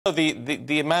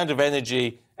The amount of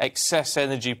energy, excess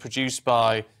energy produced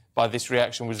by this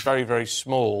reaction was very, very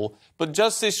small. But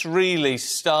does this really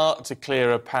start to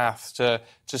clear a path to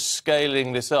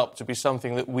scaling this up to be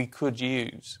something that we could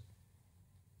use?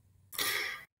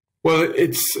 Well,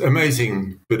 it's an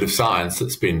amazing bit of science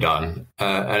that's been done,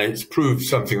 and it's proved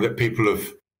something that people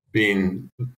have been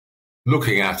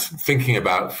looking at, thinking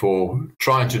about,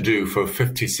 trying to do for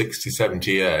 50, 60,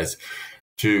 70 years,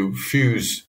 to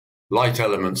fuse light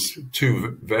elements,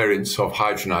 two variants of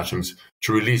hydrogen atoms,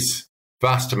 to release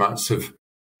vast amounts of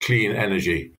clean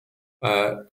energy.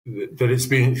 That it's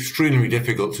been extremely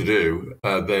difficult to do.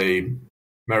 The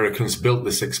Americans built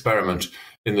this experiment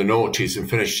in the noughties and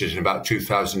finished it in about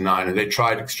 2009, and they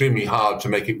tried extremely hard to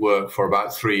make it work for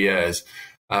about 3 years,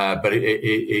 but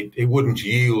it wouldn't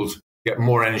get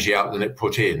more energy out than it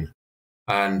put in.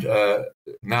 And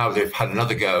now they've had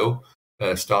another go,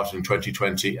 started in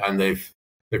 2020, and they've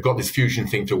got this fusion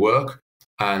thing to work,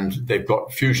 and they've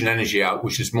got fusion energy out,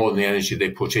 which is more than the energy they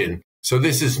put in. So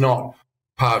this is not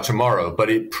power tomorrow,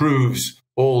 but it proves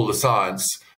all the science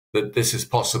that this is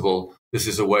possible, this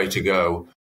is a way to go.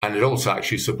 And it also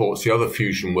actually supports the other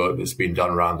fusion work that's been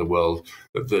done around the world,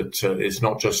 that it's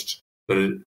not just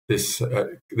that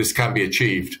this can be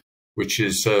achieved, which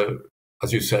is,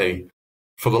 as you say,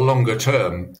 for the longer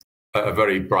term, a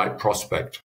very bright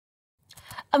prospect.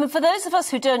 I mean, for those of us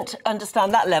who don't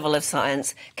understand that level of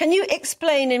science, can you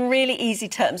explain in really easy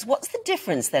terms what's the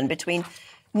difference then between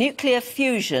nuclear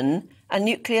fusion and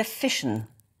nuclear fission?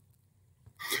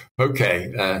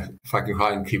 OK, if I can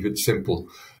try and keep it simple.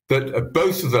 That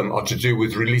both of them are to do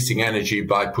with releasing energy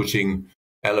by putting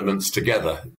elements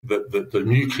together, the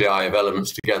nuclei of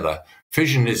elements together.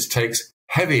 Fission takes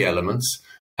heavy elements,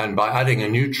 and by adding a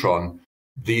neutron,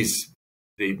 the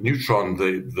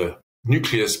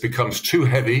nucleus becomes too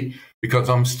heavy, becomes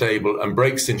unstable, and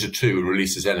breaks into two and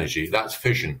releases energy. That's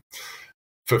fission.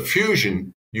 For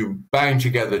fusion, you bang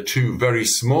together two very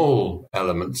small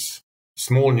elements,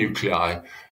 small nuclei,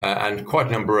 and quite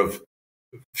a number of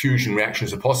fusion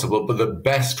reactions are possible, but the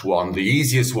best one, the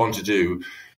easiest one to do,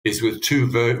 is with two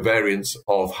variants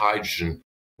of hydrogen,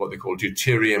 what they call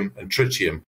deuterium and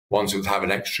tritium, ones that have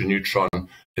an extra neutron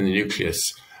in the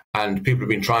nucleus. And people have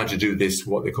been trying to do this,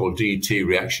 what they call DT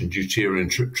reaction, deuterium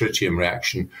and tritium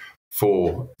reaction,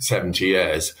 for 70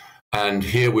 years. And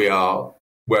here we are,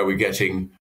 where we're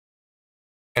getting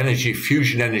energy,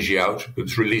 fusion energy out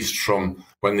that's released from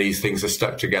when these things are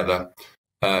stuck together.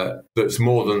 That's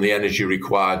more than the energy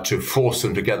required to force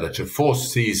them together, to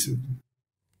force these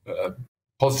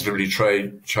positively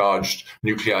charged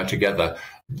nuclei together.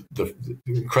 The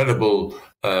incredible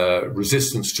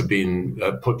resistance to being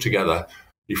put together.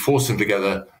 You force them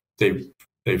together,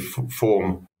 they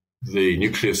form the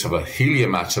nucleus of a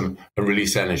helium atom and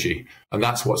release energy. And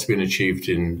that's what's been achieved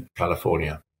in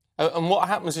California. And what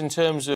happens in terms of